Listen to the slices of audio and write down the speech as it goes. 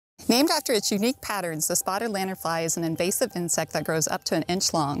Named after its unique patterns, the spotted lanternfly is an invasive insect that grows up to an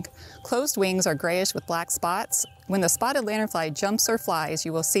inch long. Closed wings are grayish with black spots. When the spotted lanternfly jumps or flies,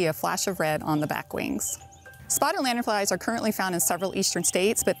 you will see a flash of red on the back wings. Spotted lanternflies are currently found in several eastern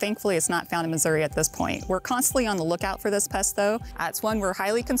states, but thankfully it's not found in Missouri at this point. We're constantly on the lookout for this pest though. It's one we're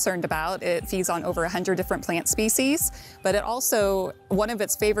highly concerned about. It feeds on over 100 different plant species, but it also, one of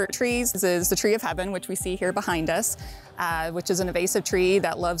its favorite trees is the tree of heaven, which we see here behind us, which is an invasive tree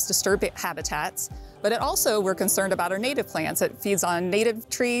that loves disturbed habitats. But it also, we're concerned about our native plants. It feeds on native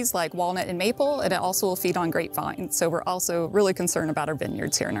trees like walnut and maple, and it also will feed on grapevines. So we're also really concerned about our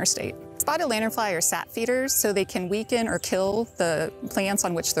vineyards here in our state. Spotted lanternfly are sap feeders, so they can weaken or kill the plants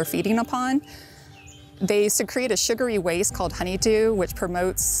on which they're feeding upon. They secrete a sugary waste called honeydew, which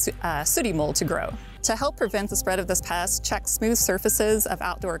promotes sooty mold to grow. To help prevent the spread of this pest, check smooth surfaces of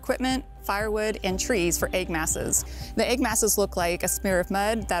outdoor equipment, firewood, and trees for egg masses. The egg masses look like a smear of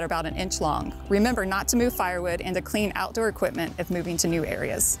mud that are about an inch long. Remember not to move firewood and to clean outdoor equipment if moving to new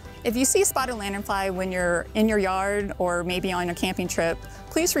areas. If you see spotted lanternfly when you're in your yard or maybe on a camping trip,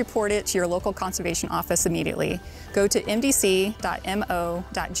 please report it to your local conservation office immediately. Go to mdc.mo.gov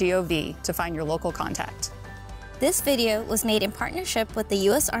to find your local contact. This video was made in partnership with the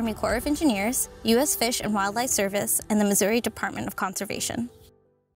U.S. Army Corps of Engineers, U.S. Fish and Wildlife Service, and the Missouri Department of Conservation.